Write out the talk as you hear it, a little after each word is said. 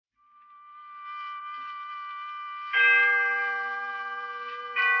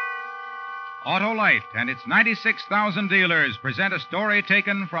Autolite and its 96,000 dealers present a story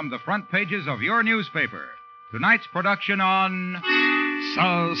taken from the front pages of your newspaper. Tonight's production on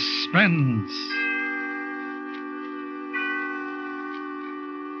Suspense.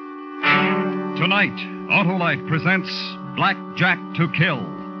 Tonight, Autolite presents Blackjack to Kill,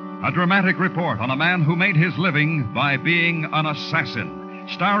 a dramatic report on a man who made his living by being an assassin,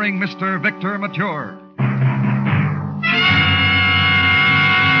 starring Mr. Victor Mature.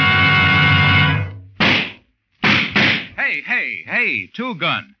 Hey,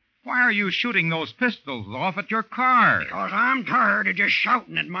 Two-Gun. Why are you shooting those pistols off at your car? Because I'm tired of just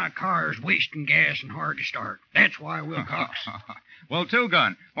shouting at my cars, wasting gas and hard to start. That's why, Wilcox. Well,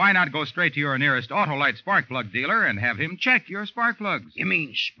 Two-Gun, why not go straight to your nearest Autolite spark plug dealer and have him check your spark plugs? You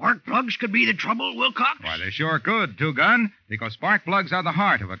mean spark plugs could be the trouble, Wilcox? Why, they sure could, Two-Gun, because spark plugs are the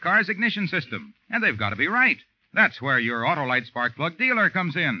heart of a car's ignition system, and they've got to be right. That's where your Autolite spark plug dealer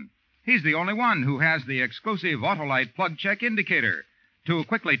comes in. He's the only one who has the exclusive Autolite plug check indicator to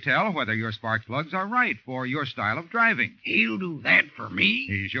quickly tell whether your spark plugs are right for your style of driving. He'll do that for me?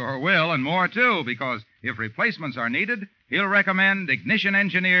 He sure will, and more, too, because if replacements are needed, he'll recommend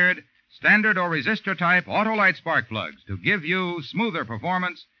ignition-engineered, standard or resistor-type Autolite spark plugs to give you smoother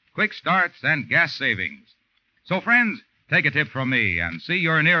performance, quick starts, and gas savings. So, friends, take a tip from me and see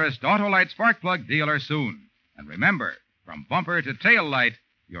your nearest Autolite spark plug dealer soon. And remember, from bumper to tail light,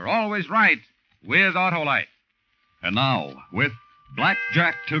 you're always right with Autolite. And now, with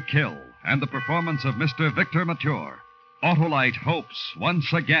Blackjack to Kill and the performance of Mr. Victor Mature, Autolite hopes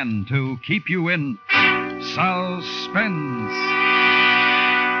once again to keep you in suspense.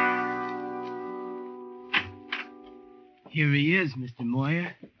 Here he is, Mr.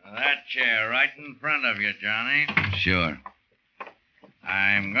 Moyer. That chair right in front of you, Johnny. Sure.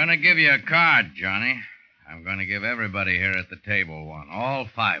 I'm going to give you a card, Johnny. I'm going to give everybody here at the table one, all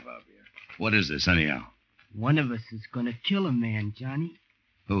 5 of you. What is this, anyhow? One of us is going to kill a man, Johnny.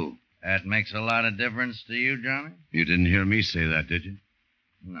 Who? That makes a lot of difference to you, Johnny? You didn't hear me say that, did you?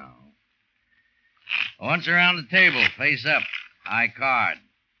 No. Once around the table, face up. High card.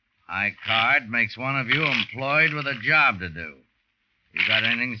 High card makes one of you employed with a job to do. You got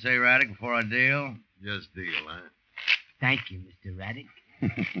anything to say, Raddick, before I deal? Just deal, huh? Thank you, Mr. Raddick.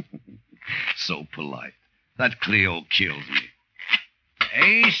 So polite. That Cleo kills me.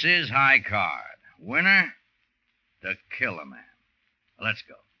 Ace is high card. Winner, to kill a man. Let's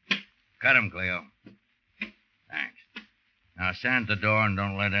go. Cut him, Cleo. Thanks. Now stand at the door and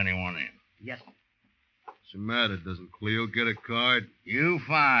don't let anyone in. Yes, sir. What's the matter? Doesn't Cleo get a card? You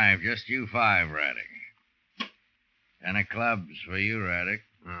 5, just you 5, Raddick. 10 of clubs for you, Raddick.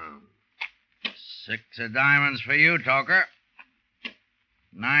 Oh. 6 of diamonds for you, Toker.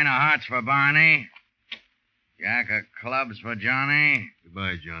 9 of hearts for Barney. Jack of clubs for Johnny.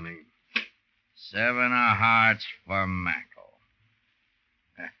 Goodbye, Johnny. 7 of hearts for Mackle.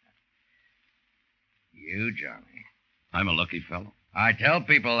 You, Johnny. I'm a lucky fellow. I tell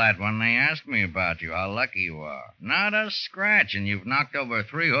people that when they ask me about you, how lucky you are. Not a scratch, and you've knocked over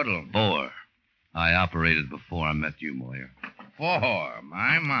 3 hoodlums. 4. I operated before I met you, Moyer. 4,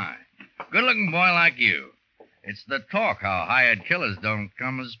 my. Good-looking boy like you. It's the talk how hired killers don't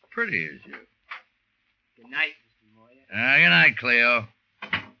come as pretty as you. Good night, Mr. Moyer. Good night, Cleo.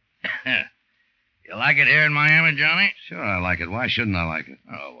 You like it here in Miami, Johnny? Sure, I like it. Why shouldn't I like it?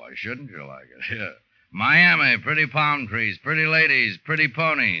 Oh, why shouldn't you like it? Yeah. Miami, pretty palm trees, pretty ladies, pretty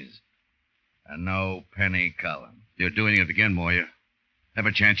ponies. And no Penny Cullen. You're doing it again, Moyer.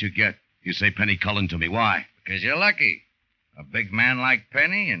 Every chance you get, you say Penny Cullen to me. Why? Because you're lucky. A big man like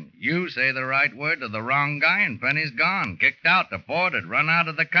Penny, and you say the right word to the wrong guy, and Penny's gone, kicked out, deported, run out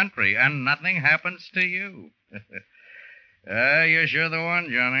of the country, and nothing happens to you. You're sure the one,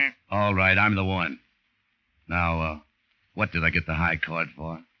 Johnny. All right, I'm the one. Now, what did I get the high card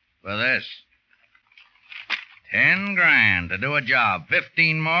for? For this. 10 grand to do a job.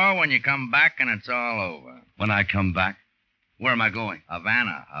 15 more when you come back and it's all over. When I come back? Where am I going?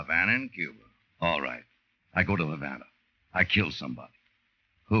 Havana in Cuba. All right. I go to Havana. I kill somebody.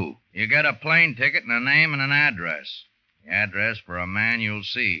 Who? You get a plane ticket and a name and an address. The address for a man you'll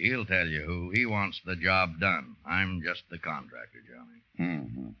see. He'll tell you who. He wants the job done. I'm just the contractor, Johnny.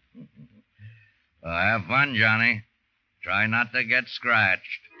 Mm-hmm. Well, have fun, Johnny. Try not to get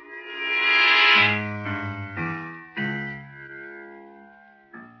scratched.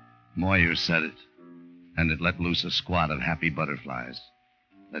 Moyer said it, and it let loose a squad of happy butterflies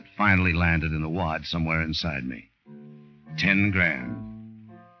that finally landed in a wad somewhere inside me. 10 grand.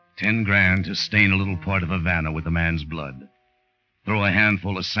 10 grand to stain a little part of Havana with a man's blood. Throw a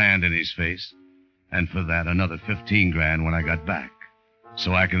handful of sand in his face, and for that, another 15 grand when I got back.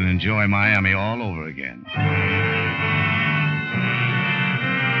 so I can enjoy Miami all over again.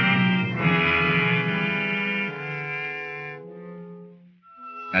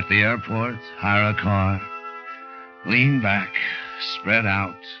 At the airport, hire a car, lean back, spread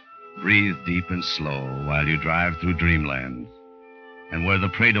out, breathe deep and slow while you drive through dreamland. And where the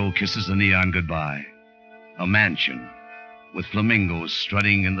Prado kisses the neon goodbye, a mansion with flamingos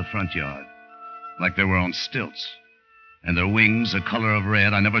strutting in the front yard like they were on stilts, and their wings a color of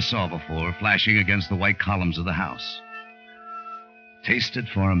red I never saw before flashing against the white columns of the house. Taste it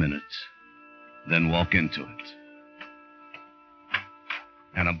for a minute, then walk into it.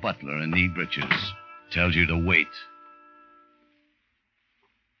 And a butler in knee breeches tells you to wait.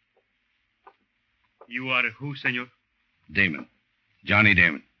 You are who, senor? Damon. Johnny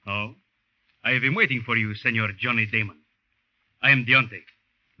Damon. Oh? I have been waiting for you, Senor Johnny Damon. I am Deontay.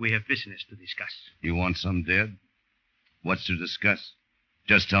 We have business to discuss. You want some dead? What's to discuss?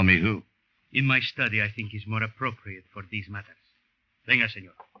 Just tell me who. In my study, I think is more appropriate for these matters. Venga,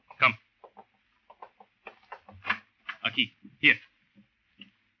 senor. Come. Aquí. Here.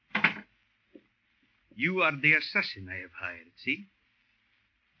 You are the assassin I have hired, see?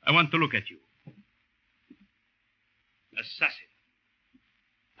 I want to look at you. Assassin.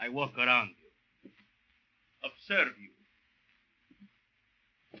 I walk around you. Observe you.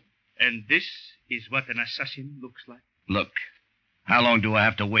 And this is what an assassin looks like? Look, how long do I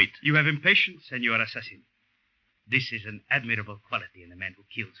have to wait? You have impatience, Senor Assassin. This is an admirable quality in a man who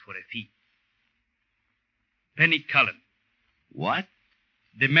kills for a fee. Penny Cullen. What?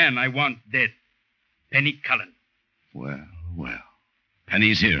 The man I want dead. Penny Cullen. Well.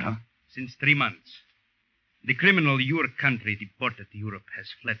 Penny's here, huh? Since 3 months. The criminal your country deported to Europe has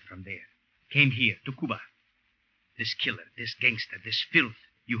fled from there. Came here to Cuba. This killer, this gangster, this filth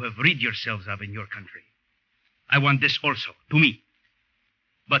you have rid yourselves of in your country. I want this also, to me.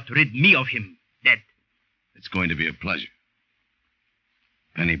 But rid me of him, dead. It's going to be a pleasure.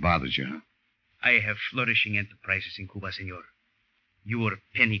 Penny bothers you, huh? I have flourishing enterprises in Cuba, senor. Your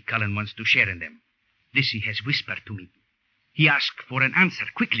Penny Cullen wants to share in them. This he has whispered to me. He asked for an answer,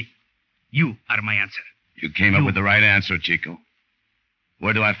 quickly. You are my answer. You came up with the right answer, Chico.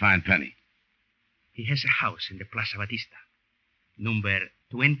 Where do I find Penny? He has a house in the Plaza Batista. Number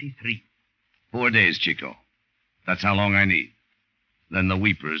 23. 4 days, Chico. That's how long I need. Then the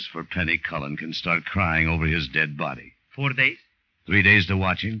weepers for Penny Cullen can start crying over his dead body. 4 days? 3 days to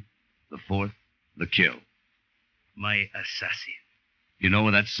watch him. The 4th, the kill. My assassin. You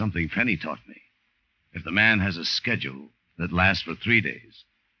know, that's something Penny taught me. If the man has a schedule that lasts for 3 days,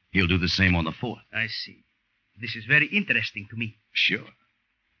 he'll do the same on the 4th. I see. This is very interesting to me. Sure.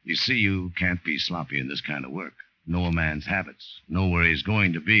 You see, you can't be sloppy in this kind of work. Know a man's habits. Know where he's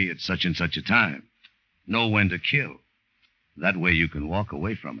going to be at such and such a time. Know when to kill. That way you can walk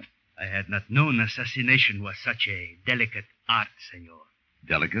away from it. I had not known assassination was such a delicate art, senor.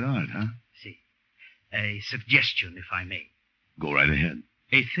 Delicate art, huh? See. A suggestion, if I may. Go right ahead.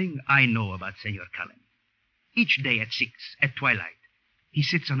 A thing I know about Senor Cullen. Each day at 6, at twilight, he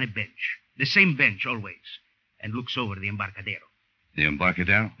sits on a bench, the same bench always, and looks over the Embarcadero. The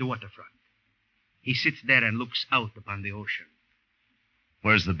Embarcadero? The waterfront. He sits there and looks out upon the ocean.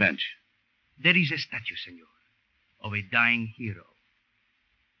 Where's the bench? There is a statue, senor, of a dying hero,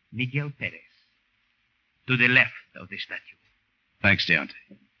 Miguel Perez, to the left of the statue. Thanks,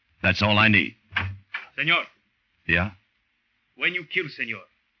 Deontay. That's all I need. Senor. Yeah? When you kill, senor,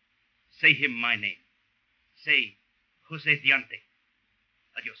 say him my name. Say, Jose Deontay.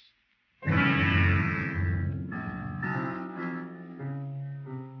 Adios.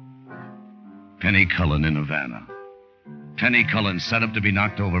 Penny Cullen in Havana. Penny Cullen set up to be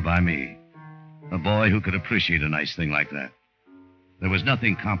knocked over by me. A boy who could appreciate a nice thing like that. There was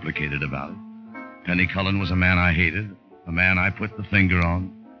nothing complicated about it. Penny Cullen was a man I hated, a man I put the finger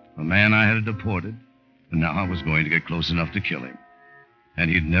on, a man I had deported, and now I was going to get close enough to kill him. And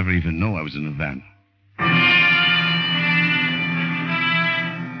he'd never even know I was in Havana.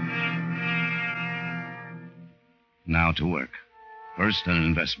 Now to work. First, an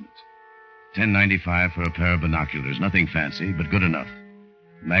investment. $10.95 for a pair of binoculars. Nothing fancy, but good enough.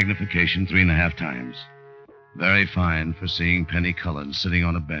 Magnification 3.5 times. Very fine for seeing Penny Cullen sitting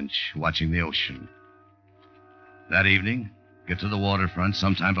on a bench watching the ocean. That evening, get to the waterfront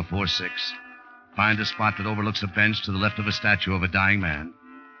sometime before 6. Find a spot that overlooks a bench to the left of a statue of a dying man,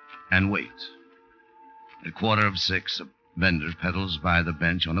 and wait. At 5:45, a vendor pedals by the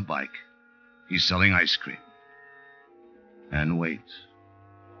bench on a bike. He's selling ice cream. And wait.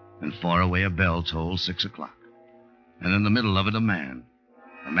 And far away a bell tolls 6 o'clock. And in the middle of it, a man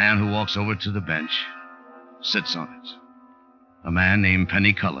who walks over to the bench, sits on it. A man named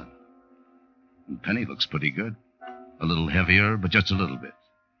Penny Cullen. And Penny looks pretty good. A little heavier, but just a little bit.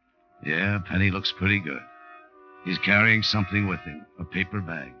 Yeah, Penny looks pretty good. He's carrying something with him, a paper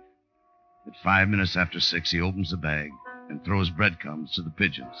bag. At 5 minutes after 6, he opens the bag and throws breadcrumbs to the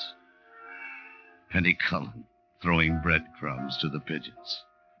pigeons. Penny Cullen throwing breadcrumbs to the pigeons.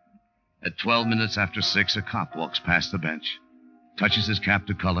 At 12 minutes after 6, a cop walks past the bench, touches his cap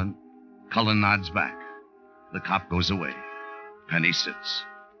to Cullen. Cullen nods back. The cop goes away. Penny sits.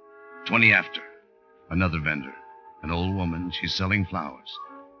 20 after, another vendor, an old woman. She's selling flowers.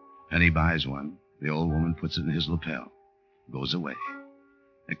 Penny buys one. The old woman puts it in his lapel. Goes away.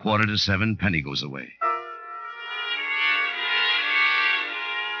 At 7:15, Penny goes away.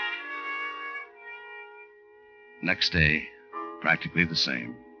 Next day, practically the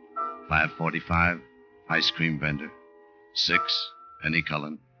same. 5:45, ice cream vendor. 6, Penny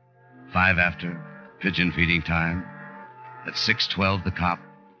Cullen. 5 after, pigeon feeding time. At 6:12, the cop.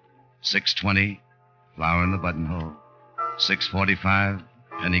 6:20, flower in the buttonhole. 6:45,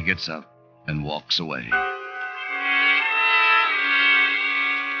 Penny gets up and walks away.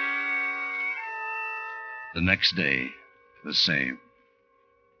 The next day, the same.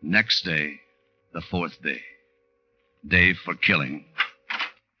 Next day, the 4th day. Day for killing.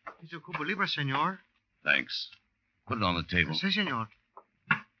 It's a Cuba Libre, senor. Thanks. Put it on the table. Si, senor.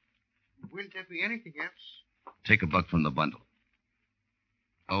 Will there be anything else? Take $1 from the bundle.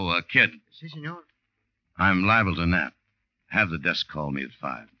 Oh, kid, Si, senor. I'm liable to nap. Have the desk call me at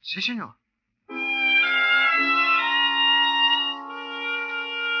 5. Si, senor.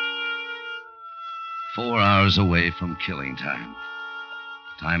 Four hours away from killing time.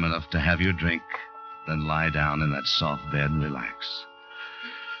 Time enough to have your drink, then lie down in that soft bed and relax.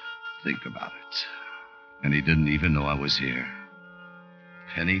 Think about it. And he didn't even know I was here.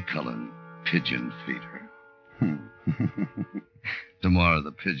 Penny Cullen, pigeon feeder. Tomorrow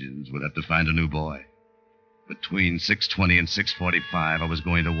the pigeons would have to find a new boy. Between 6:20 and 6:45, I was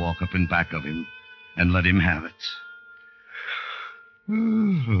going to walk up in back of him and let him have it.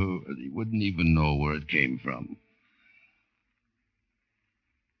 And he wouldn't even know where it came from.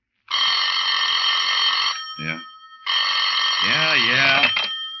 Yeah?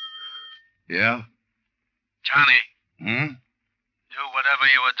 Yeah? Johnny, Hmm? do whatever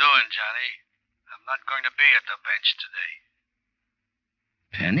you were doing, Johnny. I'm not going to be at the bench today.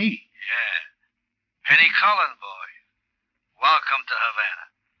 Penny? Yeah. Penny Cullen, boy. Welcome to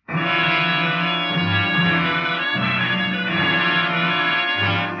Havana.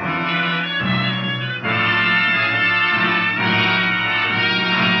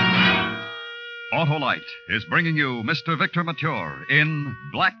 Autolite is bringing you Mr. Victor Mature in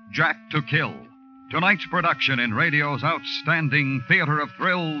Blackjack to Kill. Tonight's production in radio's outstanding theater of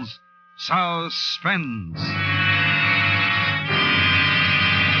thrills, Suspense.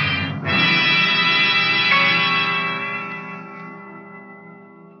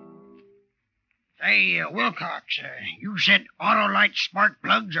 Say, Wilcox, you said Autolite spark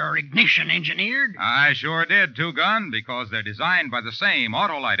plugs are ignition engineered? I sure did, Two Gun, because they're designed by the same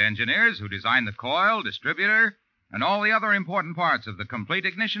Autolite engineers who designed the coil, distributor, and all the other important parts of the complete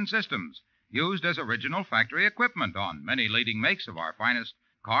ignition systems used as original factory equipment on many leading makes of our finest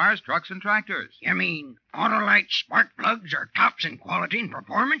cars, trucks, and tractors. You mean Autolite spark plugs are tops in quality and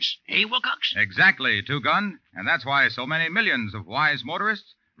performance? Eh, Wilcox? Exactly, Two Gun, and that's why so many millions of wise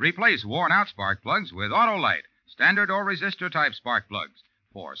motorists replace worn-out spark plugs with Autolite, standard or resistor-type spark plugs,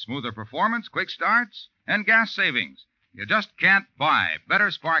 for smoother performance, quick starts, and gas savings. You just can't buy better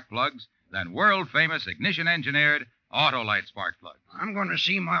spark plugs than world-famous ignition-engineered Autolite spark plugs. I'm going to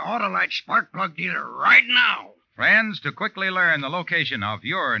see my Autolite spark plug dealer right now. Friends, to quickly learn the location of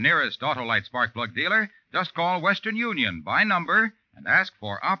your nearest Autolite spark plug dealer, just call Western Union by number and ask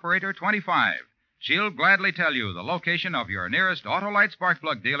for Operator 25. She'll gladly tell you the location of your nearest Autolite spark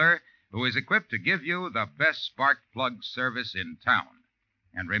plug dealer who is equipped to give you the best spark plug service in town.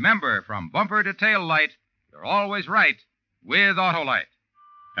 And remember, from bumper to tail light, you're always right with Autolite.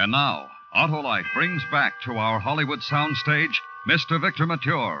 And now, Autolite brings back to our Hollywood soundstage Mr. Victor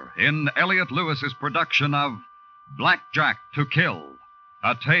Mature in Elliot Lewis's production of Blackjack to Kill,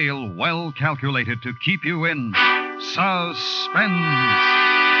 a tale well calculated to keep you in suspense.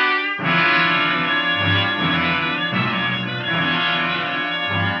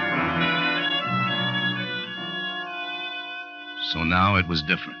 So now it was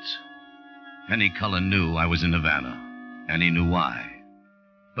different. Penny Cullen knew I was in Havana, and he knew why.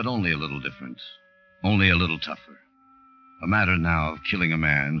 But only a little different, only a little tougher. A matter now of killing a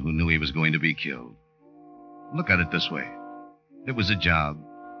man who knew he was going to be killed. Look at it this way. It was a job,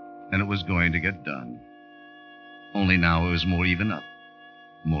 and it was going to get done. Only now it was more even up,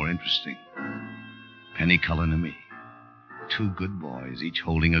 more interesting. Penny Cullen and me. 2 good boys, each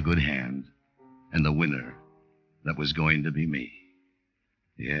holding a good hand. And the winner, that was going to be me.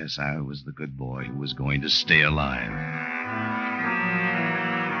 Yes, I was the good boy who was going to stay alive.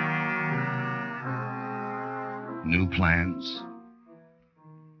 New plans.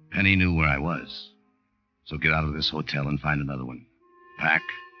 Penny knew where I was. So get out of this hotel and find another one. Pack.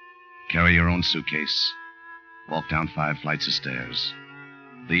 Carry your own suitcase. Walk down 5 flights of stairs.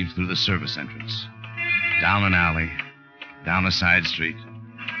 Leave through the service entrance. Down an alley. Down a side street.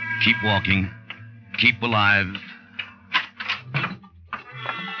 Keep walking. Keep alive.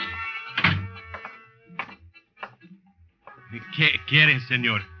 Quiere,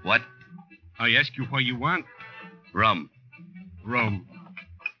 senor? What? I ask you what you want. Rum. Rum.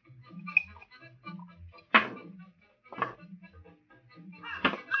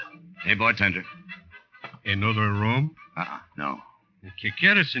 Hey, bartender. Another rum? No. ¿Qué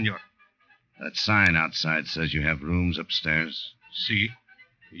quiere, senor? That sign outside says you have rooms upstairs. See?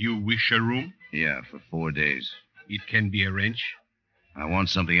 You wish a room? Yeah, for 4 days. It can be arranged. I want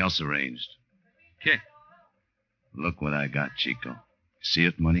something else arranged. ¿Qué? Look what I got, Chico. See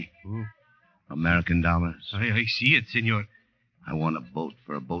it, money? Oh. American dollars. I see it, senor. I want a boat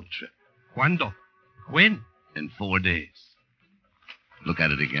for a boat trip. ¿Cuándo? When? In 4 days. Look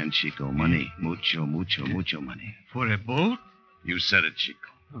at it again, Chico. Money. Mucho, mucho, mucho money. For a boat? You said it, Chico.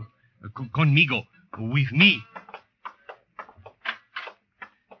 Conmigo. With me.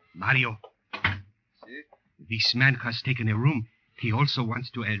 Mario. See? This man has taken a room. He also wants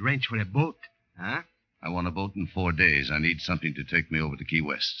to arrange for a boat. Huh? I want a boat in 4 days. I need something to take me over to Key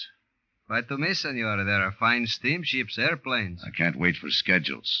West. Why to me, senor? There are fine steamships, airplanes. I can't wait for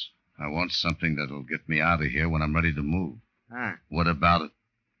schedules. I want something that'll get me out of here when I'm ready to move. Huh? What about it?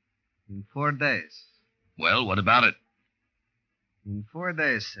 In 4 days. Well, what about it? In 4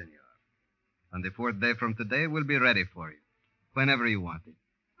 days, senor. On the 4th day from today, we'll be ready for you. Whenever you want it.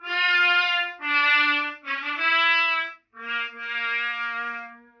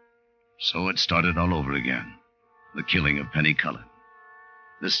 So it started all over again. The killing of Penny Cullen.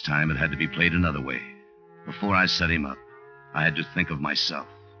 This time it had to be played another way. Before I set him up, I had to think of myself.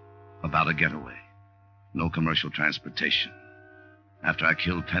 About a getaway. No commercial transportation. After I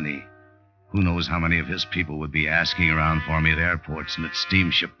killed Penny, who knows how many of his people would be asking around for me at airports and at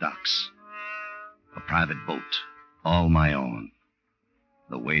steamship docks. A private boat, all my own.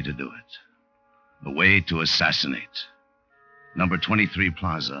 The way to do it. The way to assassinate. Number 23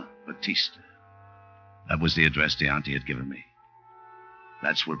 Plaza, Batista. That was the address the auntie had given me.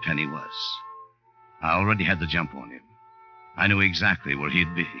 That's where Penny was. I already had the jump on him. I knew exactly where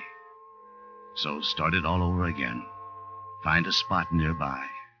he'd be. So started all over again. Find a spot nearby.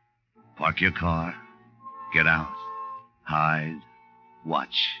 Park your car. Get out. Hide.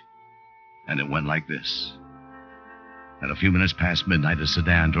 Watch. And it went like this. At a few minutes past midnight, a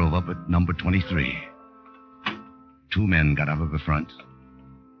sedan drove up at number 23. 2 men got out of the front,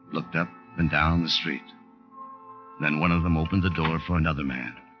 looked up and down the street. Then one of them opened the door for another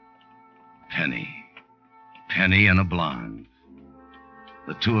man. Penny. Penny and a blonde.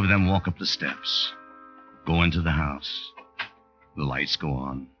 The 2 of them walk up the steps, go into the house. The lights go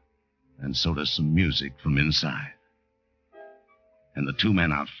on, and so does some music from inside. And the 2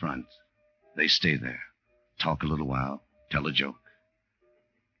 men out front, they stay there, talk a little while, tell a joke.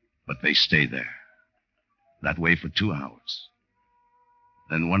 But they stay there, that way for 2 hours.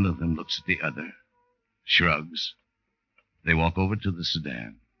 Then one of them looks at the other, shrugs. They walk over to the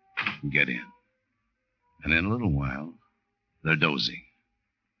sedan and get in. And in a little while, they're dozing.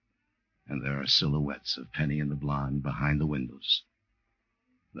 And there are silhouettes of Penny and the blonde behind the windows.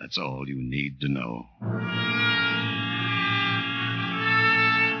 That's all you need to know.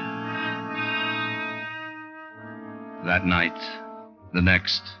 That night, the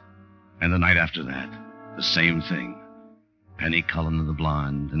next, and the night after that, the same thing. Penny Cullen and the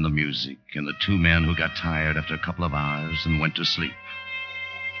blonde, and the music, and the 2 men who got tired after a couple of hours and went to sleep.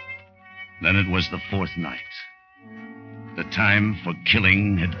 Then it was the 4th night. The time for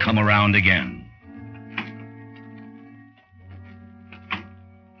killing had come around again.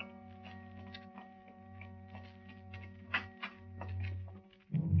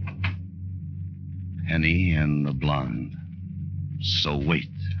 Penny and the blonde. So wait.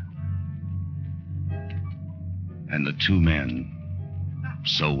 And the 2 men.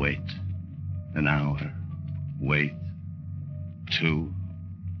 So wait. An hour. Wait. 2.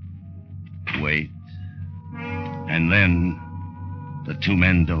 Wait. And then the 2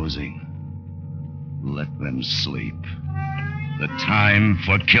 men dozing. Let them sleep. The time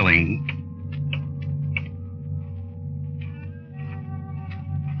for killing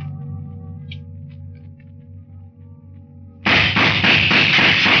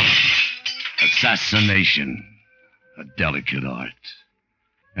Assassination. A delicate art.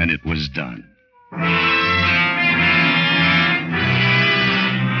 And it was done.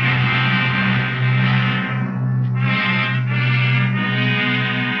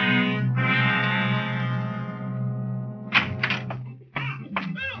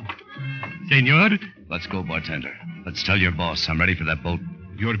 Senor, Let's go, bartender. Let's tell your boss I'm ready for that boat.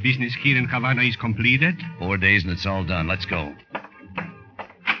 your business here in Havana is completed? 4 days and it's all done. Let's go.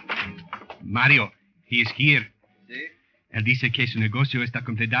 Mario, he is here. ¿Sí? Él dice que su negocio está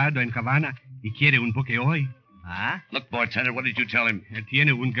completado en Havana y quiere un buque hoy. Ah? Look, bartender, what did you tell him? Él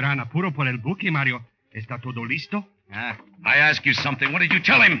tiene un gran apuro por el buque, Mario. ¿Está todo listo? Ah. I ask you something. What did you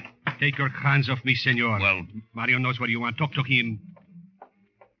tell him? Take your hands off me, senor. Well, Mario knows what you want. Talk to him.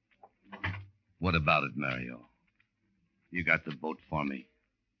 what about it, Mario? You got the boat for me?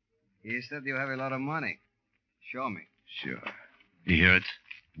 He said you have a lot of money. Show me. Sure. You hear it?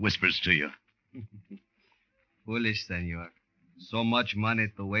 Whispers to you. Foolish, senor. So much money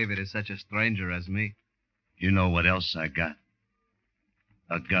to wave it to such a stranger as me. You know what else I got?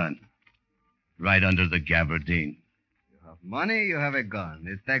 A gun. Right under the gabardine. You have money, you have a gun.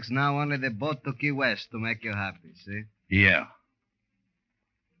 It takes now only the boat to Key West to make you happy, see? Yeah.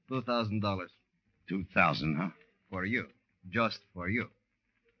 $2,000 2,000, huh? for you. Just for you.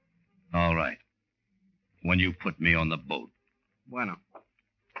 All right. When you put me on the boat. Bueno.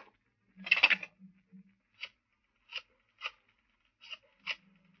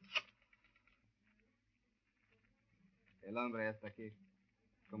 El hombre está aquí.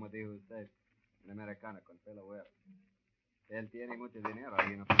 Como dijo usted, un americano con pelo verde. Él tiene mucho dinero.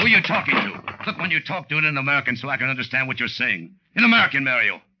 You know. Who are you talking to? Look, when you talk, do it in American so I can understand what you're saying. In American,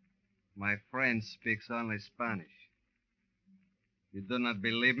 Mario. My friend speaks only Spanish. You do not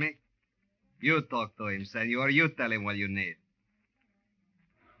believe me? You talk to him, senor. You tell him what you need.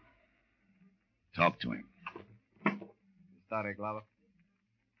 Talk to him. ¿Está arreglado?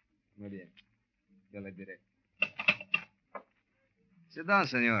 Muy bien. Yo le diré. Sit down,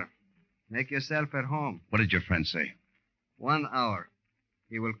 senor. Make yourself at home. What did your friend say? 1 hour.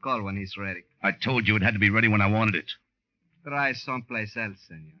 He will call when he's ready. I told you it had to be ready when I wanted it. Try someplace else,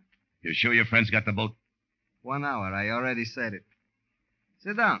 senor. You sure your friend's got the boat? 1 hour. I already said it.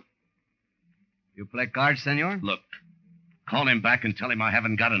 Sit down. You play cards, senor? Look, call him back and tell him I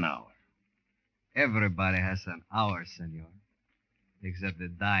haven't got an hour. Everybody has an hour, senor. Except the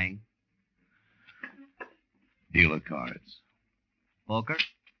dying. Deal of cards. Poker?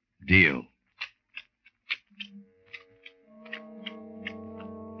 Deal.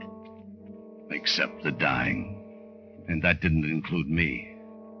 Except the dying. And that didn't include me.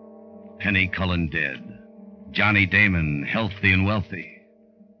 Penny Cullen dead. Johnny Damon healthy and wealthy.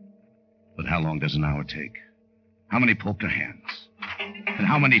 But how long does an hour take? How many poker hands? And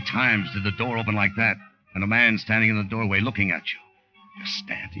how many times did the door open like that and a man standing in the doorway looking at you? Just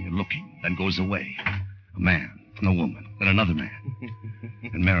standing and looking, then goes away. A man and a woman, then another man.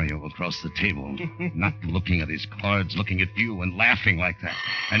 And Mario across the table, not looking at his cards, looking at you and laughing like that.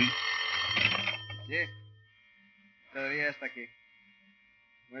 And... Sí. Todavía está aquí.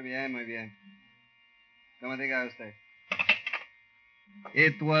 Muy bien, muy bien. Como diga usted.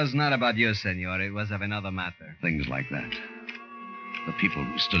 It was not about you, senor. It was of another matter. things like that. The people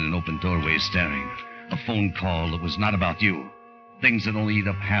who stood in open doorways staring. A phone call that was not about you. Things that only eat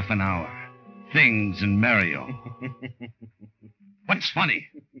up half an hour. Things in Mario. What's funny?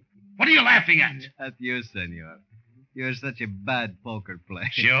 What are you laughing at? At you, senor. You're such a bad poker player.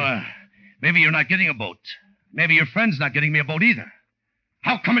 Sure. Maybe you're not getting a boat. Maybe your friend's not getting me a boat either.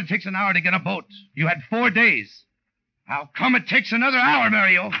 How come it takes an hour to get a boat? You had 4 days. How come it takes another hour,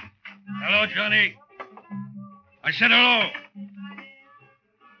 Mario? Hello, Johnny. I said hello.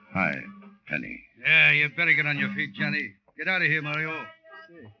 Hi, Penny. Yeah, you better get on your feet, Johnny. Get out of here, Mario.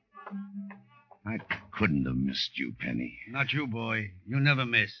 I couldn't have missed you, Penny. Not you, boy. You never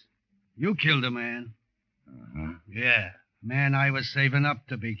miss. You killed a man. Uh-huh. Yeah, man I was saving up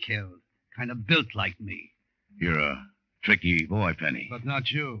to be killed. Kind of built like me. You're a tricky boy, Penny. But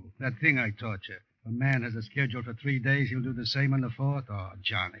not you. That thing I taught you. A man has a schedule for 3 days. He'll do the same on the 4th. Oh,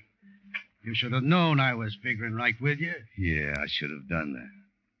 Johnny. You should have known I was figuring right with you. Yeah, I should have done that.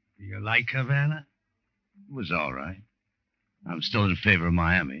 Do you like Havana? It was all right. I'm still in favor of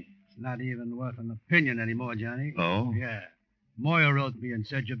Miami. It's not even worth an opinion anymore, Johnny. Oh? Yeah. Moya wrote me and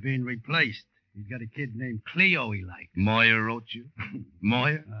said you're being replaced. He's got a kid named Cleo he likes. Moya wrote you?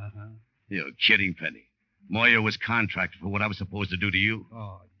 Moya? Uh-huh. You're kidding, Penny. Moya was contracted for what I was supposed to do to you.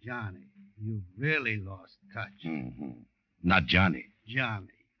 Oh, Johnny, you really lost touch. Mm-hmm. Not Johnny. Johnny.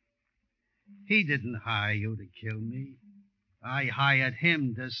 He didn't hire you to kill me. I hired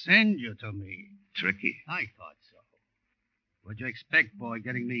him to send you to me. tricky. I thought so. What'd you expect, boy,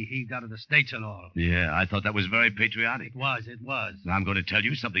 getting me heaved out of the States and all? Yeah, I thought that was very patriotic. It was. Now, I'm going to tell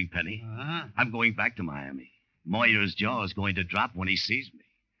you something, Penny. Uh-huh. I'm going back to Miami. Moyer's jaw is going to drop when he sees me.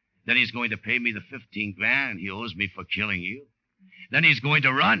 Then he's going to pay me the 15 grand he owes me for killing you. Then he's going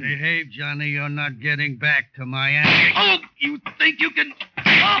to run. Behave, Johnny. You're not getting back to Miami. Oh, you think you can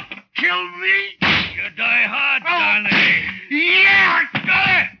kill me? You die hard, Johnny. Yeah!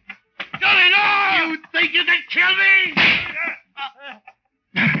 Johnny! Johnny, no! You think you can kill me?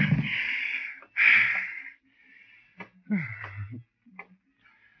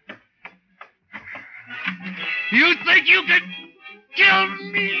 You think you can kill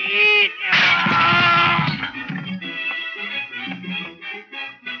me?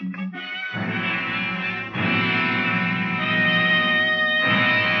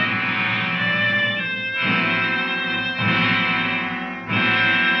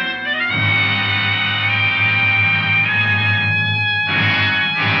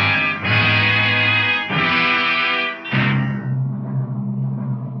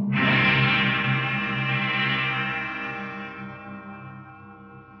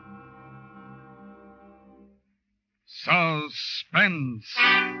 Suspense.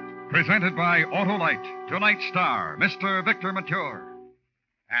 Presented by Autolite. Tonight's star, Mr. Victor Mature.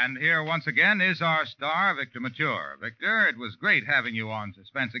 And here once again is our star, Victor Mature. Victor, it was great having you on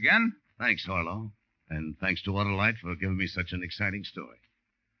Suspense again. Thanks, Harlow. And thanks to Autolite for giving me such an exciting story.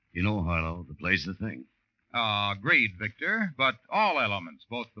 You know, Harlow, the play's the thing. Agreed, Victor. But all elements,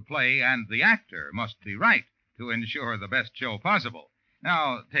 both the play and the actor, must be right to ensure the best show possible.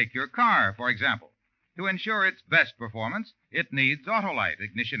 Now, take your car, for example. To ensure its best performance, it needs Autolite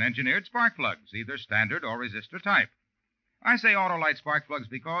ignition-engineered spark plugs, either standard or resistor type. I say Autolite spark plugs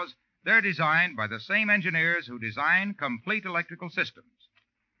because they're designed by the same engineers who design complete electrical systems.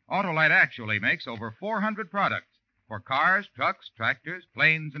 Autolite actually makes over 400 products for cars, trucks, tractors,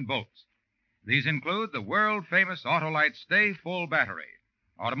 planes, and boats. These include the world-famous Autolite Stay Full battery,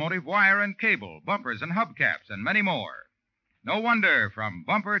 automotive wire and cable, bumpers and hubcaps, and many more. No wonder, from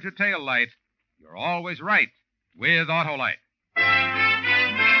bumper to tail light, you're always right with Autolite.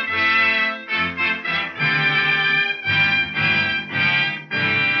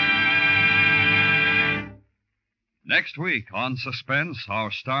 Next week on Suspense,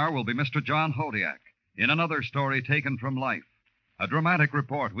 our star will be Mr. John Hodiak in another story taken from life, a dramatic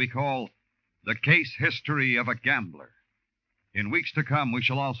report we call The Case History of a Gambler. In weeks to come, we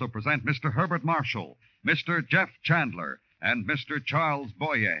shall also present Mr. Herbert Marshall, Mr. Jeff Chandler, and Mr. Charles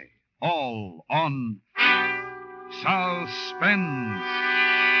Boyer, all on Suspense.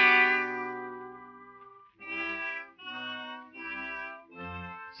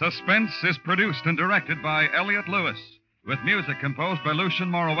 Suspense is produced and directed by Elliott Lewis, with music composed by Lucien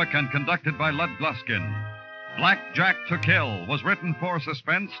Morowick and conducted by Lud Gluskin. Blackjack to Kill was written for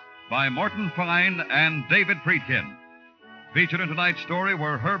Suspense by Morton Fine and David Friedkin. Featured in tonight's story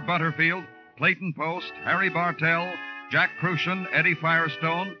were Herb Butterfield, Clayton Post, Harry Bartell, Jack Crucian, Eddie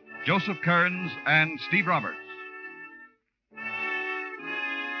Firestone, Joseph Kearns, and Steve Roberts.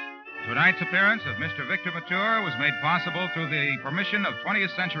 Tonight's appearance of Mr. Victor Mature was made possible through the permission of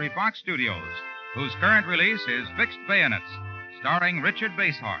 20th Century Fox Studios, whose current release is Fixed Bayonets, starring Richard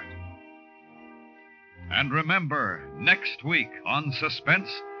Basehart. And remember, next week on Suspense,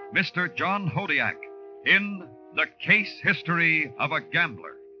 Mr. John Hodiak in The Case History of a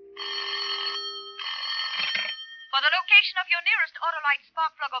Gambler. For the location of your nearest Autolite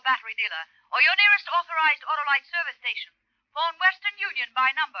spark plug or battery dealer, or your nearest authorized Autolite service station, phone Western Union by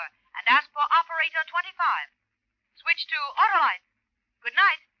number and ask for operator 25. Switch to Autolite. Good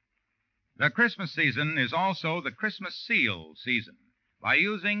night. The Christmas season is also the Christmas seal season. By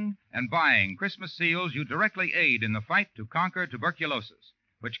using and buying Christmas seals, you directly aid in the fight to conquer tuberculosis,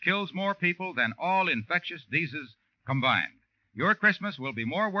 which kills more people than all infectious diseases combined. Your Christmas will be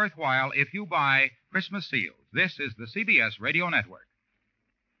more worthwhile if you buy Christmas seals. This is the CBS Radio Network.